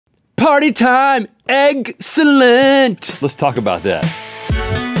Party time, excellent. Let's talk about that.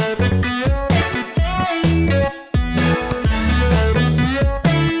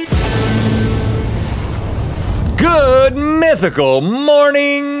 Good mythical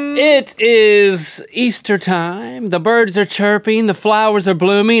morning. It is Easter time. The birds are chirping, the flowers are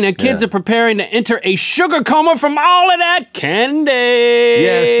blooming, and kids are preparing to enter a sugar coma from all of that candy.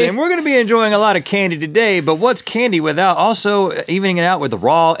 Yes, and we're gonna be enjoying a lot of candy today, but what's candy without also evening it out with the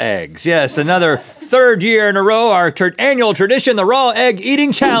raw eggs? Yes, another third year in a row, our annual tradition, the raw egg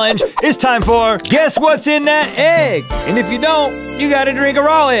eating challenge, is time for Guess What's in That Egg? And if you don't, you gotta drink a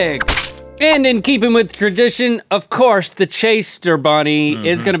raw egg. And in keeping with tradition, of course, the Chaser Bunny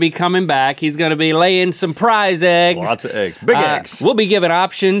is gonna be coming back. He's gonna be laying some prize eggs. Lots of eggs, big eggs. We'll be given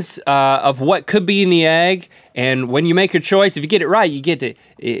options of what could be in the egg, and when you make your choice, if you get it right, you get to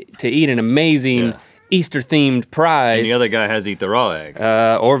eat an amazing Easter-themed prize. And the other guy has to eat the raw egg.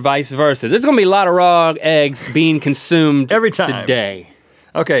 Or vice versa. There's gonna be a lot of raw eggs being consumed every time today.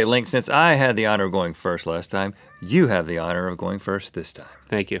 Okay, Link, since I had the honor of going first last time, you have the honor of going first this time.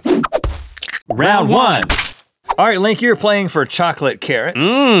 Thank you. Round one. All right, Link, you're playing for chocolate carrots.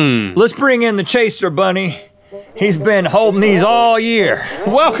 Let's bring in the Chaser Bunny. He's been holding these all year.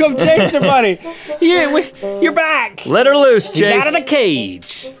 Welcome, Chaser Bunny. You're back. Let her loose, Chase. He's out of the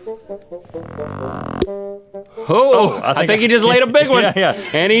cage. Oh, I think he just laid a big one. Yeah.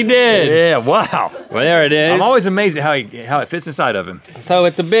 And he did. Yeah, wow. Well, there it is. I'm always amazed at how it fits inside of him. So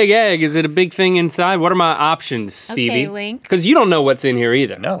it's a big egg. Is it a big thing inside? What are my options, Stevie? Okay, Link. Because you don't know what's in here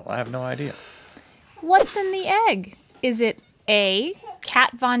either. No, I have no idea. What's in the egg? Is it A,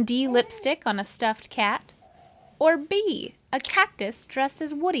 Kat Von D lipstick on a stuffed cat? Or B, a cactus dressed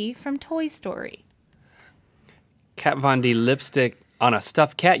as Woody from Toy Story? Kat Von D lipstick on a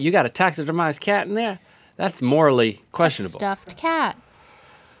stuffed cat? You got a taxidermized cat in there? That's morally questionable. A stuffed cat.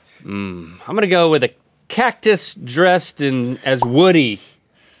 I'm gonna go with a cactus dressed as Woody.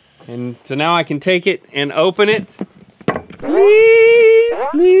 And so now I can take it and open it. Please.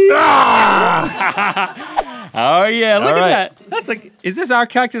 Oh yeah, look at that. That's like, is this our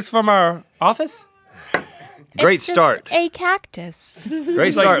cactus from our office? Great It's start. Just a cactus.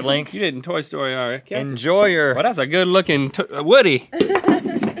 Great start, Link. You did in Toy Story, all right. Enjoy your... Well, that's a good looking Woody.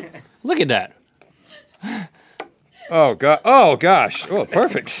 Look at that. Oh, God. Oh, gosh. Oh,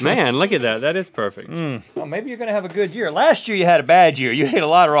 perfect. Man, look at that. That is perfect. Well, maybe you're going to have a good year. Last year you had a bad year. You ate a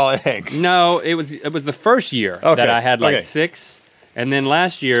lot of raw eggs. No, it was the first year that I had like 6. And then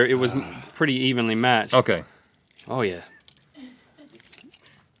last year it was pretty evenly matched. Okay. Oh, yeah.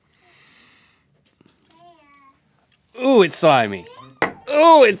 Ooh, it's slimy.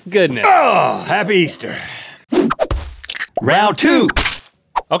 Ooh, it's goodness. Oh, happy Easter. Round 2.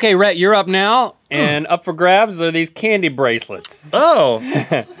 Okay, Rhett, you're up now, and up for grabs are these candy bracelets. Oh.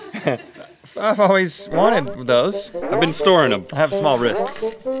 I've always wanted those. I've been storing them. I have small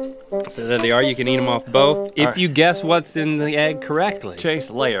wrists. So there they are. You can eat them off both if you guess what's in the egg correctly. Chase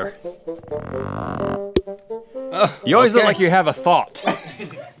layer. You always look like you have a thought.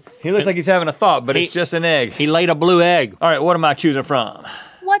 He looks like he's having a thought, but it's just an egg. He laid a blue egg. All right, what am I choosing from?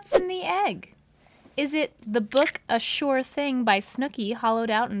 What's in the egg? Is it the book A Sure Thing by Snooki,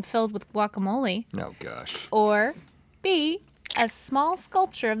 hollowed out and filled with guacamole? Oh, gosh. Or B, a small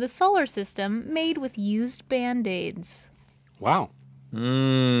sculpture of the solar system made with used Band-Aids? Wow.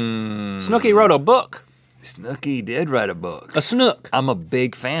 Snooki wrote a book. Snooki did write a book. A snook. I'm a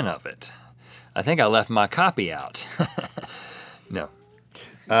big fan of it. I think I left my copy out. No.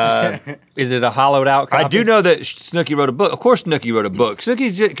 Is it a hollowed out copy? I do know that Snooki wrote a book. Of course Snooki wrote a book.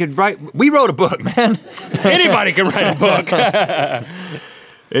 Snooki could write, we wrote a book, man. Anybody can write a book.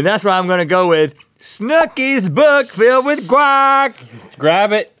 And that's why I'm gonna go with Snooki's book filled with guac.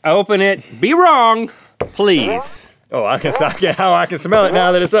 Grab it, open it, be wrong, please. Oh, I get how I can smell it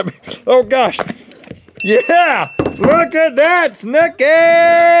now that it's up. Oh gosh. Yeah, look at that,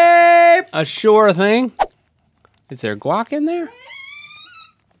 Snooki! A sure thing. Is there guac in there?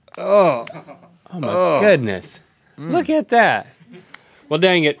 Oh. Oh my goodness. Look at that. Well,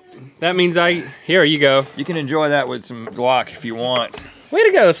 dang it. That means here you go. You can enjoy that with some guac if you want. Way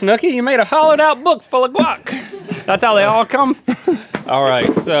to go, Snooki. You made a hollowed out book full of guac. That's how they all come? All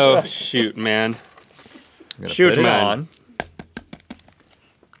right, so shoot, man. Shoot, man.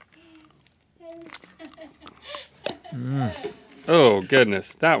 Oh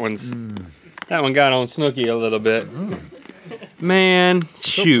goodness, that one got on Snooki a little bit. Man,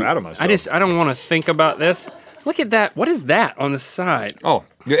 shoot. So proud of myself. I don't want to think about this. Look at that. What is that on the side? Oh,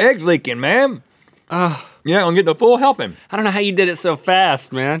 your egg's leaking, man. You're not gonna get the full helping. I don't know how you did it so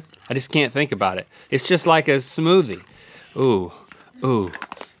fast, man. I just can't think about it. It's just like a smoothie. Ooh, ooh,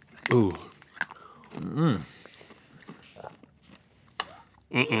 Ooh.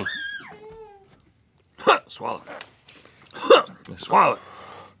 Swallow. Swallow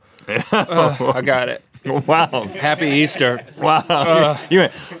it. I got it. Wow. Happy Easter. Wow. You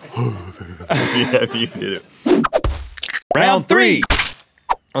went. Yeah, you did it. Round 3.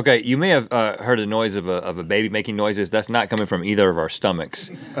 Okay, you may have heard a noise of a baby making noises. That's not coming from either of our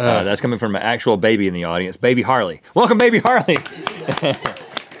stomachs. That's coming from an actual baby in the audience, Baby Harley. Welcome, Baby Harley.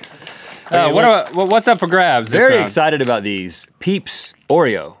 What's up for grabs? Very excited about these Peeps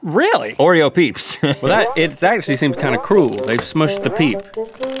Oreo. Really? Oreo Peeps. Well, it actually seems kind of cruel. They've smushed the peep.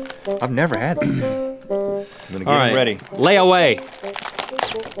 I've never had these. I'm gonna get them ready. Lay away.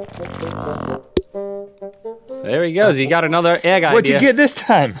 There he goes. He got another egg idea. What'd you get this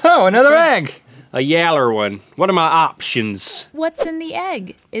time? Oh, another egg. A yaller one. What are my options? What's in the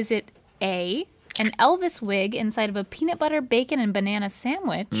egg? Is it A, an Elvis wig inside of a peanut butter, bacon, and banana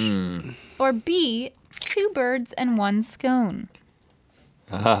sandwich? Or B, 2 birds and 1 scone?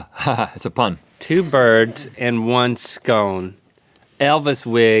 It's a pun. 2 birds and 1 scone. Elvis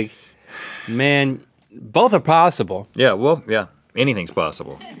wig. Man, both are possible. Yeah, well, yeah. Anything's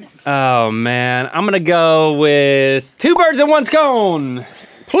possible. Oh, man. I'm going to go with 2 birds and 1 scone.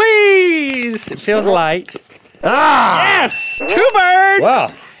 Please. It feels light. Yes! 2 birds!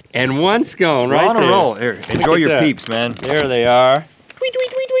 Wow. And 1 scone We're right on there. a roll. Here, enjoy your peeps, man. There they are. Tweet,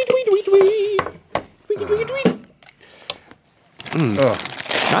 tweet, tweet, tweet, tweet, tweet, tweet. Tweet, tweet, tweet.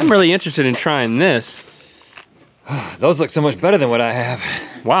 I'm really interested in trying this. Those look so much better than what I have.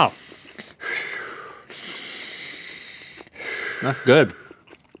 Wow. That's good.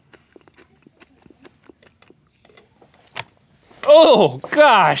 Oh,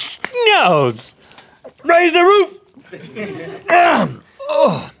 gosh. Nose. Raise the roof!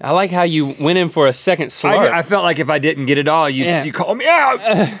 I like how you went in for a second slurp. I felt like if I didn't get it all, you call me out.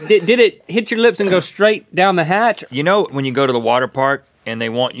 Did it hit your lips and go straight down the hatch? You know when you go to the water park and they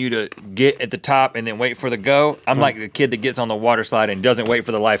want you to get at the top and then wait for the go? I'm like the kid that gets on the water slide and doesn't wait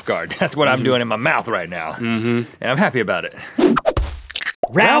for the lifeguard. That's what I'm doing in my mouth right now. And I'm happy about it.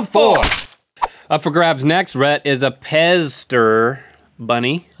 Round 4. Up for grabs next, Rhett, is a Pezster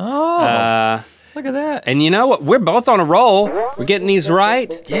bunny. Oh, look at that. And you know what? We're both on a roll. We're getting these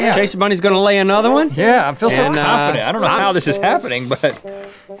right. Yeah. Chase the Bunny's gonna lay another one. Yeah, I feel so And, confident. I don't know how this is happening, but...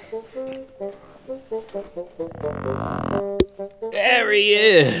 There he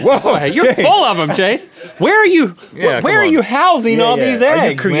is. Whoa, Boy, you're Chase. full of them, Chase. Where are you? Yeah, where come are on. you housing all these eggs?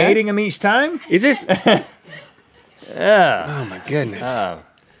 Are you creating them each time? Man? Is this? Yeah. Oh my goodness.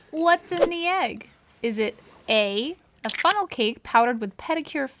 What's in the egg? Is it A, a funnel cake powdered with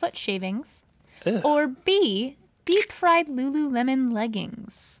pedicure foot shavings? Or B, deep-fried Lululemon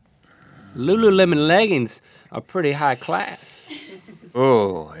leggings? Lululemon leggings are pretty high class.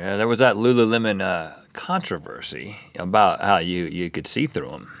 Oh, yeah, there was that Lululemon controversy about how you could see through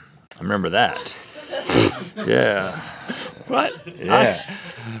them. I remember that. Yeah. What? Yeah.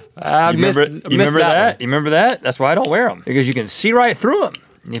 I You remember that? one. You remember that? That's why I don't wear them. Because you can see right through them.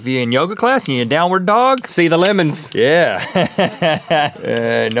 If you're in yoga class and you're a downward dog. See the lemons. Yeah.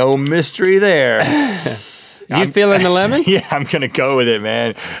 No mystery there. You feeling the lemon? Yeah, I'm going to go with it,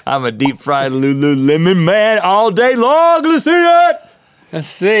 man. I'm a deep fried Lululemon man all day long. Let's see it. Let's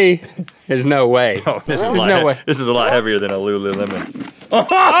see. There's no way. Oh, this is no way. This is a lot heavier than a Lululemon.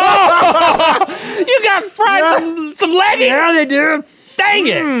 You got fried some leggings? Yeah, they do. Dang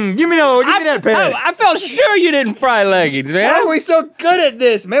it. Give me that pen. I felt sure you didn't fry leggings, man. Why are we so good at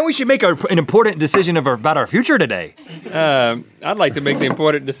this? Man, we should make an important decision about our future today. I'd like to make the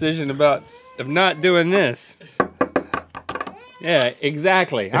important decision of not doing this. Yeah,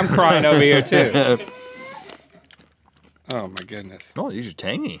 exactly. I'm crying over here too. Oh my goodness. Oh, these are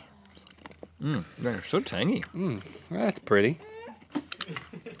tangy. They're so tangy. Well, that's pretty.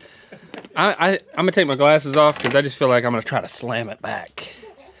 I'm gonna take my glasses off because I just feel like I'm gonna try to slam it back.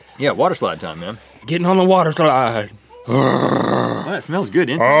 Yeah, water slide time, man. Getting on the water slide. Oh, that smells good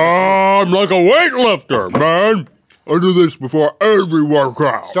inside. I'm like a weightlifter, man. I do this before every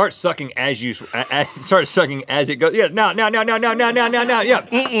workout. Start sucking as you start sucking as it goes. Yeah, now. Yeah.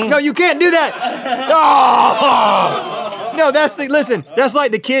 No, you can't do that. Oh! No, listen. That's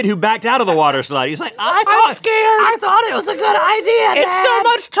like the kid who backed out of the water slide. He's like, I'm scared. I thought it was a good idea. It's so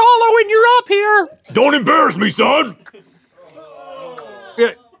much taller when you're up here. Don't embarrass me, son.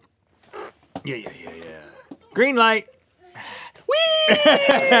 Yeah. Green light. Whee!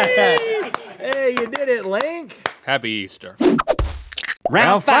 Hey, you did it, Link. Happy Easter.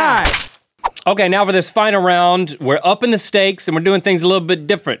 Round 5. Okay, now for this final round, we're upping the stakes and we're doing things a little bit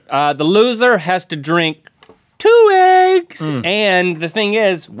different. The loser has to drink 2 eggs. And the thing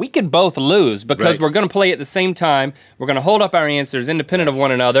is, we could both lose because we're gonna play at the same time. We're gonna hold up our answers independent of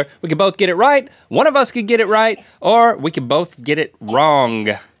one another. We could both get it right. One of us could get it right, or we could both get it wrong.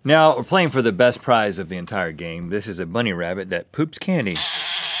 Now, we're playing for the best prize of the entire game. This is a bunny rabbit that poops candy.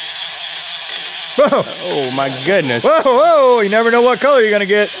 Whoa! Oh my goodness. Whoa, whoa! You never know what color you're gonna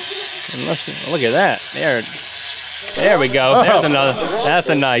get. Look at that. There we go. There's another. That's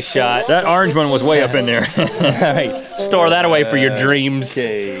a nice shot. That orange one was way up in there. All right, store that away for your dreams.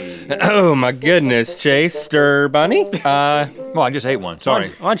 Okay. Oh my goodness, Chase, Bunny. Well, I just ate one. Sorry.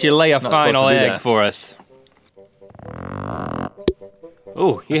 Why don't you lay a final supposed to do egg that. for us?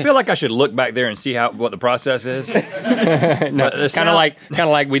 Oh, yeah. I feel like I should look back there and see what the process is. No, kind of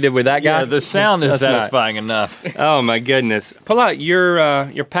like we did with that guy. Yeah, the sound is That's satisfying enough. Oh my goodness! Pull out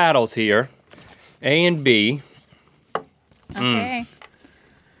your paddles here, A and B. Okay.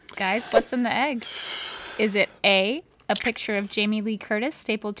 Guys, what's in the egg? Is it A, a picture of Jamie Lee Curtis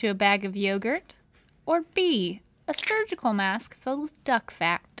stapled to a bag of yogurt? Or B, a surgical mask filled with duck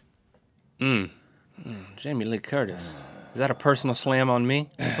fat? Jamie Lee Curtis. Is that a personal slam on me?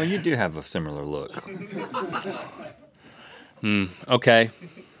 Well, you do have a similar look. Okay.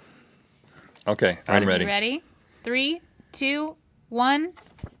 Okay, I'm ready. You ready? 3, 2, 1.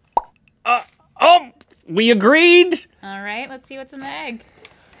 Oh, we agreed. All right, let's see what's in the egg.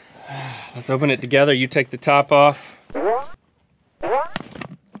 Let's open it together. You take the top off.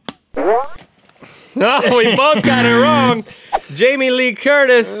 No, we both got it wrong. Jamie Lee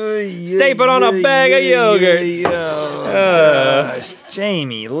Curtis stapled on a bag of yogurt. Gosh,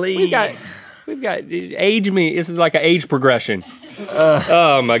 Jamie Lee. We've got age me. This is like an age progression.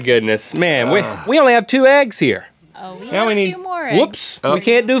 Oh my goodness, man. We only have 2 eggs here. Oh, we Now have we need 2 more eggs. Whoops, we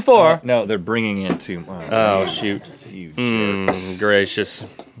can't do 4. No, they're bringing in 2 more. Oh shoot. You jerks. Gracious.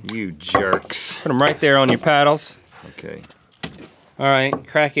 You jerks. Put them right there on your paddles. Okay. All right,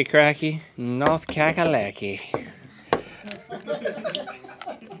 cracky, North Kakalaki.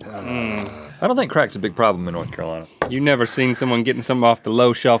 I don't think crack's a big problem in North Carolina. You've never seen someone getting something off the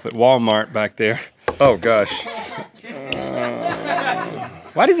low shelf at Walmart back there. Oh, gosh.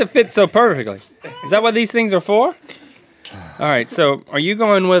 Why does it fit so perfectly? Is that what these things are for? All right, so are you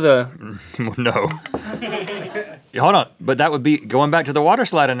going with a... No. Hold on, but that would be, going back to the water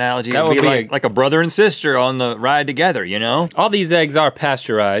slide analogy, That it would would be be like a brother and sister on the ride together, you know? All these eggs are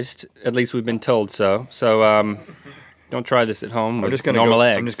pasteurized. At least we've been told so. So don't try this at home with normal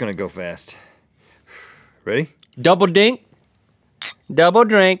eggs. I'm just gonna go fast. Ready? Double dink, double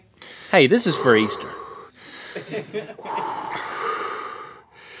drink. Hey, this is for Easter.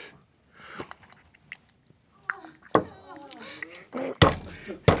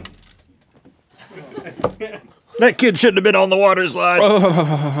 That kid shouldn't have been on the water slide.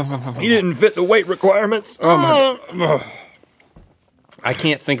 He didn't fit the weight requirements. I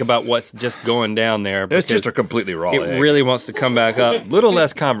can't think about what's just going down there. It's just a because completely raw it egg. really wants to come back up. Little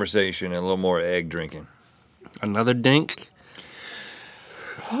less conversation and a little more egg drinking. Another dink.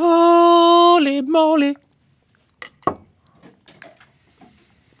 Holy moly.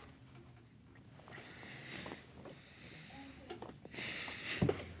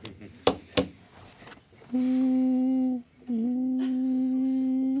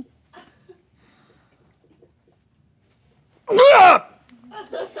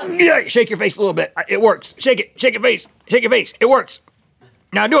 Yeah, shake your face a little bit. It works. Shake it. Shake your face. Shake your face. It works.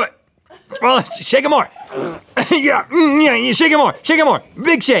 Now do it. Well, shake it more. Yeah, yeah, shake it more. Shake it more.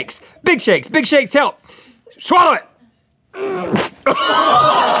 Big shakes. Big shakes. Big shakes help. Swallow it.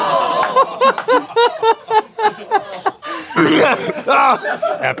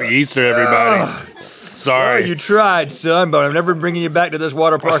 Happy Easter, everybody. Sorry. You tried, son, but I'm never bringing you back to this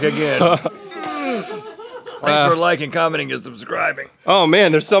water park again. Thanks for liking, commenting, and subscribing. Oh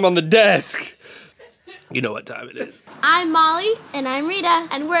man, there's some on the desk. You know what time it is. I'm Molly. And I'm Rita.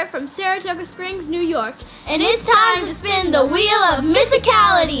 And we're from Saratoga Springs, New York. And it's time to spin the wheel of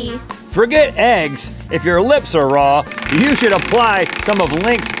mythicality. Forget eggs. If your lips are raw, you should apply some of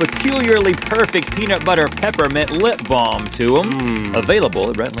Link's peculiarly perfect peanut butter peppermint lip balm to them. Available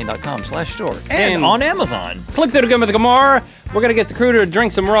at rhettlink.com/store and on Amazon. Click through the Mythical Morning. We're gonna get the crew to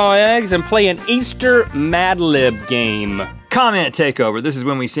drink some raw eggs and play an Easter Mad Lib game. Comment takeover. This is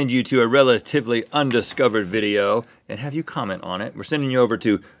when we send you to a relatively undiscovered video and have you comment on it. We're sending you over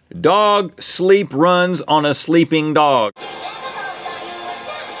to Dog Sleep Runs on a Sleeping Dog.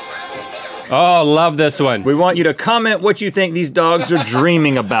 Oh, love this one. We want you to comment what you think these dogs are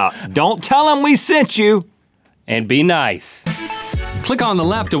dreaming about. Don't tell them we sent you. And be nice. Click on the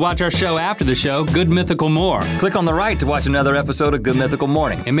left to watch our show after the show, Good Mythical More. Click on the right to watch another episode of Good Mythical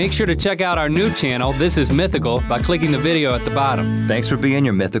Morning. And make sure to check out our new channel, This is Mythical, by clicking the video at the bottom. Thanks for being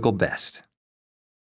your mythical best.